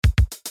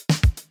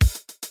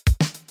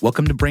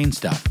Welcome to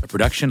BrainStuff, a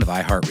production of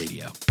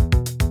iHeartRadio.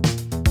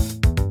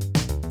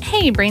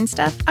 Hey,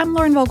 BrainStuff, I'm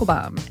Lauren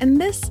Vogelbaum,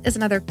 and this is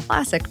another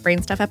classic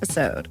BrainStuff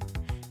episode.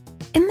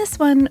 In this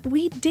one,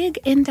 we dig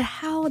into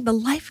how the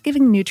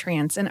life-giving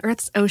nutrients in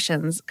Earth's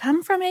oceans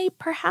come from a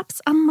perhaps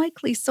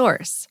unlikely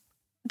source: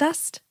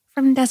 dust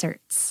from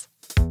deserts.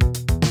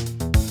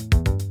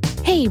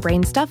 Hey,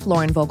 BrainStuff,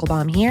 Lauren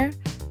Vogelbaum here.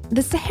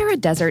 The Sahara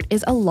Desert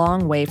is a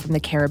long way from the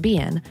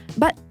Caribbean,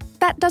 but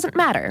that doesn't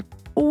matter.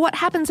 What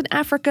happens in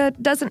Africa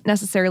doesn't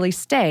necessarily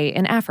stay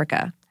in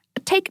Africa.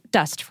 Take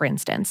dust, for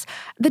instance.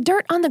 The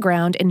dirt on the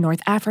ground in North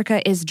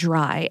Africa is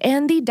dry,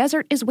 and the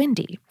desert is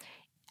windy.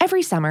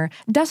 Every summer,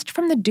 dust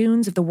from the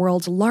dunes of the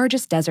world's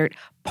largest desert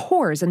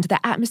pours into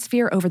the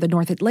atmosphere over the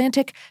North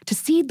Atlantic to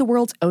seed the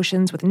world's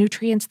oceans with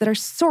nutrients that are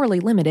sorely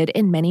limited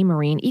in many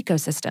marine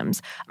ecosystems,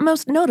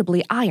 most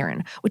notably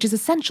iron, which is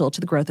essential to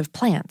the growth of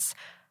plants.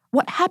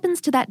 What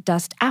happens to that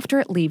dust after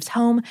it leaves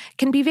home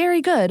can be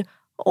very good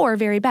or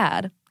very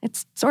bad.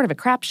 It's sort of a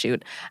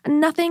crapshoot.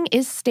 Nothing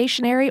is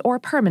stationary or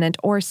permanent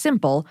or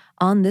simple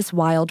on this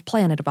wild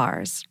planet of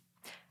ours.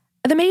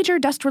 The major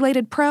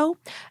dust-related pro?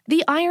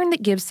 The iron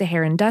that gives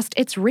Saharan dust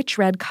its rich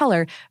red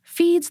color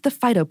feeds the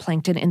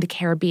phytoplankton in the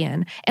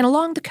Caribbean and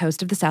along the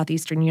coast of the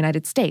southeastern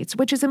United States,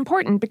 which is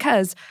important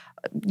because,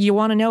 you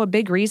want to know a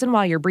big reason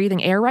why you're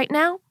breathing air right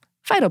now?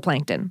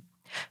 Phytoplankton.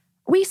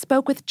 We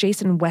spoke with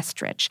Jason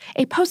Westrich,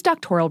 a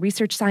postdoctoral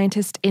research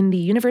scientist in the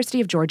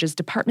University of Georgia's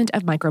Department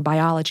of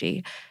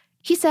Microbiology.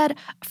 He said,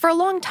 for a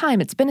long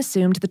time it's been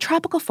assumed the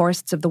tropical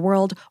forests of the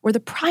world were the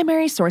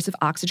primary source of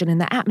oxygen in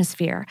the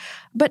atmosphere,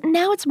 but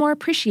now it's more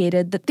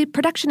appreciated that the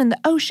production in the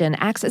ocean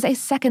acts as a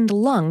second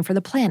lung for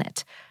the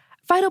planet.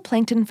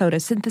 Phytoplankton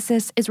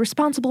photosynthesis is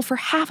responsible for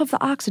half of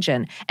the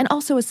oxygen and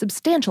also a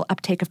substantial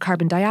uptake of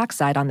carbon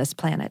dioxide on this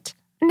planet.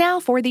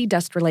 Now for the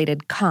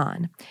dust-related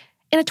con.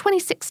 In a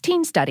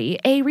 2016 study,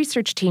 a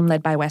research team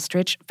led by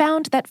Westrich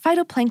found that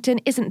phytoplankton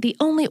isn't the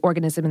only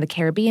organism in the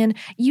Caribbean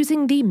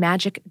using the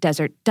magic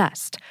desert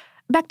dust.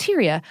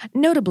 Bacteria,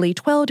 notably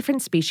 12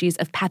 different species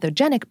of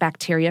pathogenic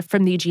bacteria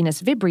from the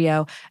genus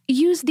Vibrio,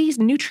 use these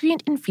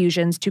nutrient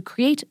infusions to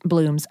create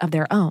blooms of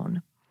their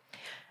own.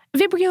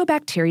 Vibrio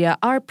bacteria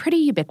are pretty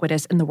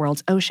ubiquitous in the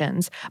world's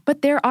oceans,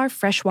 but there are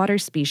freshwater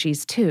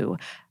species too.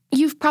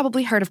 You've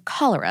probably heard of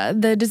cholera,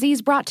 the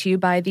disease brought to you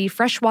by the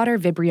freshwater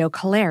Vibrio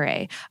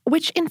cholerae,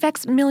 which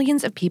infects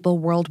millions of people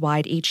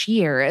worldwide each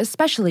year,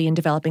 especially in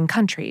developing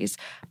countries.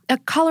 A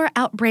cholera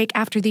outbreak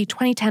after the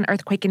 2010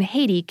 earthquake in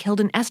Haiti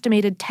killed an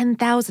estimated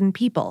 10,000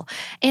 people,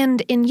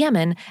 and in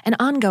Yemen, an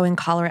ongoing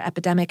cholera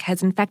epidemic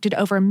has infected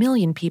over 1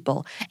 million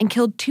people and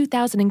killed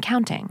 2,000 and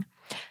counting.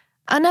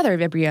 Another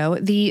Vibrio,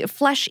 the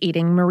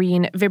flesh-eating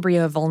marine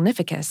Vibrio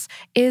vulnificus,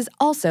 is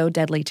also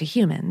deadly to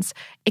humans.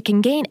 It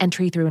can gain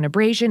entry through an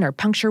abrasion or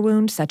puncture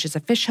wound, such as a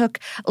fishhook,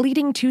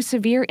 leading to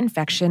severe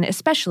infection,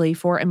 especially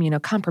for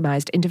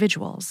immunocompromised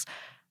individuals.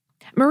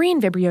 Marine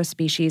Vibrio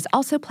species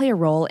also play a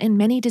role in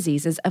many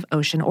diseases of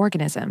ocean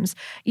organisms.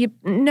 You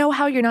know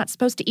how you're not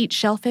supposed to eat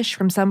shellfish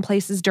from some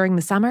places during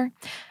the summer?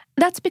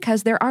 That's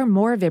because there are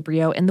more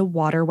Vibrio in the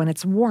water when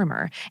it's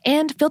warmer,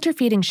 and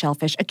filter-feeding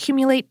shellfish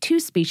accumulate 2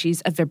 species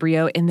of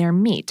Vibrio in their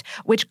meat,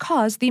 which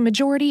cause the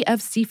majority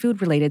of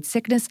seafood-related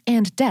sickness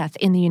and death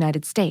in the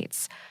United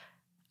States.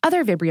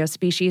 Other Vibrio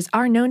species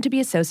are known to be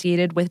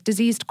associated with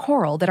diseased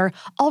coral that are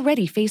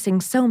already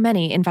facing so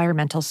many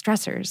environmental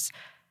stressors.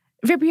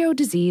 Vibrio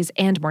disease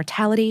and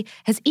mortality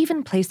has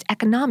even placed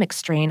economic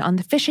strain on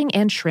the fishing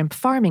and shrimp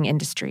farming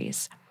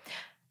industries.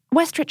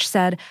 Westrich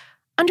said,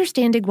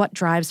 understanding what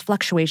drives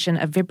fluctuation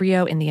of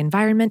Vibrio in the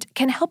environment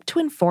can help to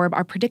inform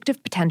our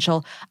predictive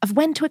potential of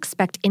when to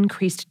expect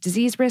increased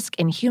disease risk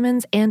in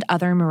humans and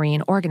other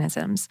marine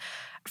organisms.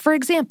 For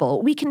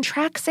example, we can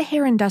track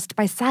Saharan dust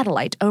by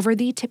satellite over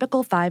the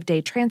typical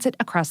 5-day transit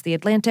across the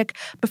Atlantic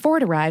before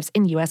it arrives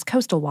in U.S.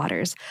 coastal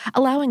waters,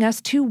 allowing us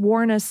to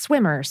warn a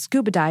swimmer,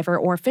 scuba diver,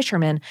 or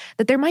fisherman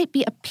that there might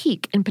be a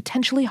peak in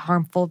potentially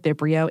harmful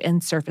Vibrio in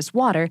surface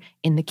water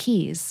in the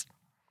Keys.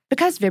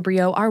 Because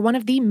Vibrio are one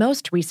of the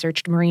most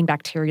researched marine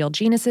bacterial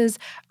genuses,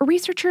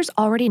 researchers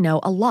already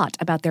know a lot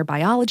about their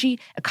biology,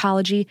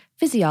 ecology,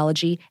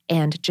 physiology,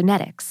 and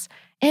genetics.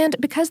 And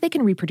because they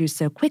can reproduce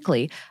so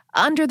quickly,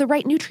 under the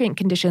right nutrient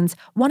conditions,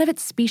 one of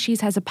its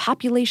species has a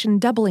population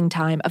doubling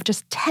time of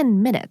just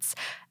 10 minutes.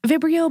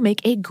 Vibrio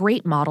make a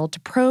great model to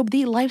probe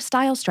the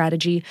lifestyle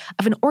strategy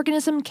of an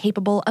organism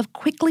capable of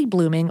quickly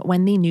blooming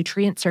when the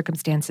nutrient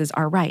circumstances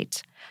are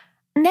right.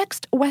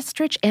 Next,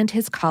 Westrich and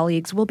his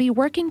colleagues will be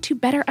working to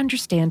better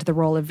understand the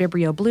role of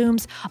Vibrio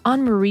blooms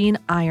on marine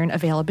iron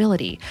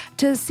availability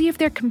to see if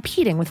they're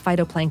competing with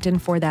phytoplankton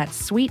for that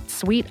sweet,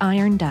 sweet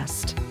iron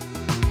dust.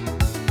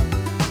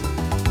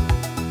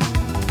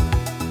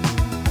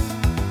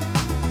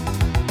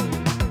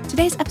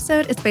 Today's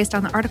episode is based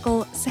on the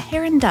article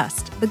Saharan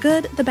Dust, The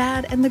Good, the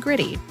Bad, and the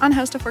Gritty on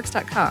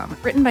HowStuffWorks.com,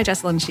 written by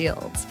Jessalyn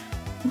Shields.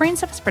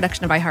 BrainStuff is a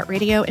production of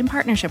iHeartRadio in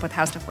partnership with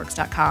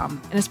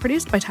HowStuffWorks.com and is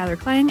produced by Tyler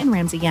Klang and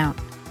Ramsey Young.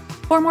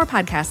 For more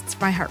podcasts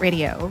from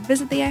iHeartRadio,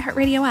 visit the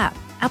iHeartRadio app,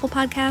 Apple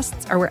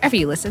Podcasts, or wherever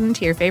you listen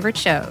to your favorite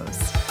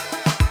shows.